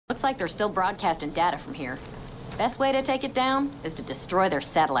Looks like they're still broadcasting data from here. Best way to take it down is to destroy their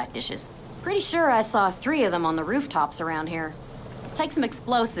satellite dishes. Pretty sure I saw 3 of them on the rooftops around here. Take some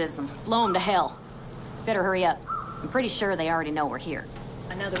explosives and blow them to hell. Better hurry up. I'm pretty sure they already know we're here.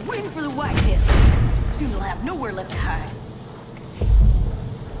 Another win for the whitetail. Soon they'll have nowhere left to hide.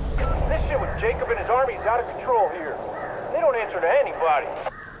 This shit with Jacob and his army is out of control here. They don't answer to anybody.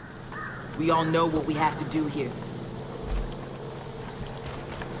 We all know what we have to do here.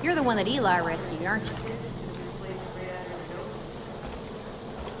 You're the one that Eli rescued, aren't you?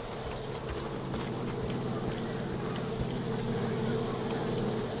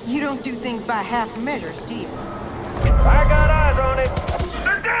 You don't do things by half measures, do you? I got eyes on it.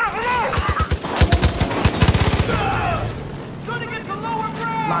 They're down below! Trying to get to lower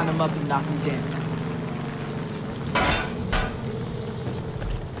ground! Line them up and knock them down.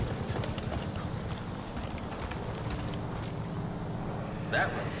 That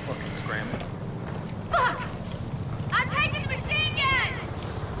was a fucking scramble. Fuck! I'm taking the machine gun!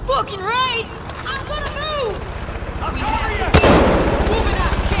 Fucking right! I'm gonna move! I'm sorry! Moving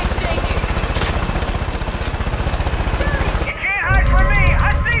up! Can't take it! You can't hide from me!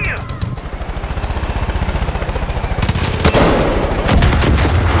 I see you!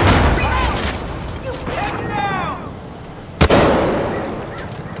 Get down!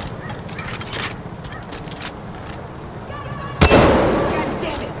 God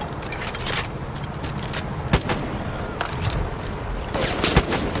damn it!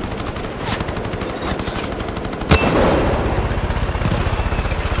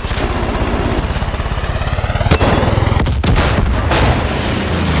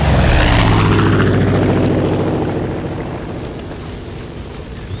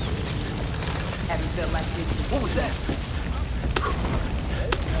 Haven't felt like this. What was that?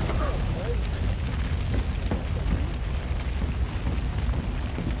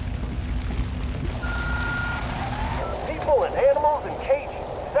 People and animals and cages.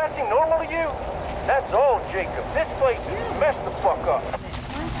 Does that seem normal to you? That's all, Jacob. This place is messed the fuck up.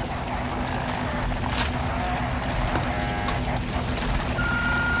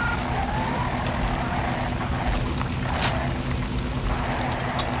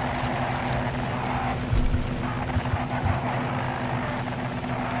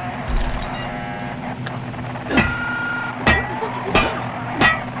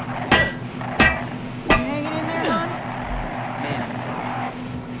 Hanging in there, hon? Man,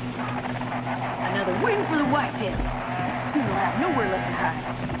 Another win for the whitetail. Soon they'll have nowhere left to hide.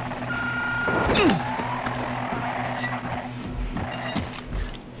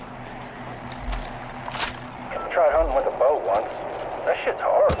 Tried hunting with a bow once. That shit's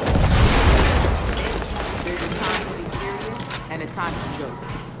hard. there's a time to be serious and a time to joke.